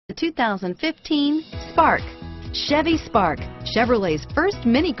The 2015 Spark. Chevy Spark, Chevrolet's first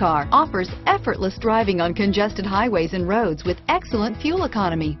mini car, offers effortless driving on congested highways and roads with excellent fuel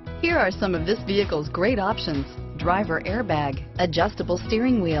economy. Here are some of this vehicle's great options: driver airbag, adjustable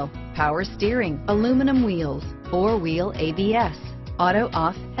steering wheel, power steering, aluminum wheels, four-wheel ABS,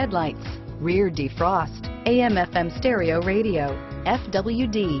 auto-off headlights, rear defrost, AM/FM stereo radio,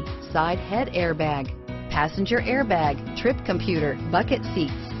 FWD, side head airbag, passenger airbag, trip computer, bucket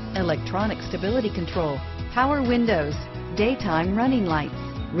seats, electronic stability control, power windows, daytime running lights,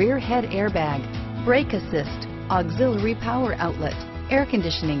 rear head airbag, brake assist, auxiliary power outlet, air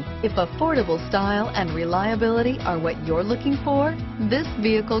conditioning. If affordable style and reliability are what you're looking for, this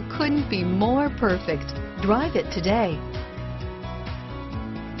vehicle couldn't be more perfect. Drive it today.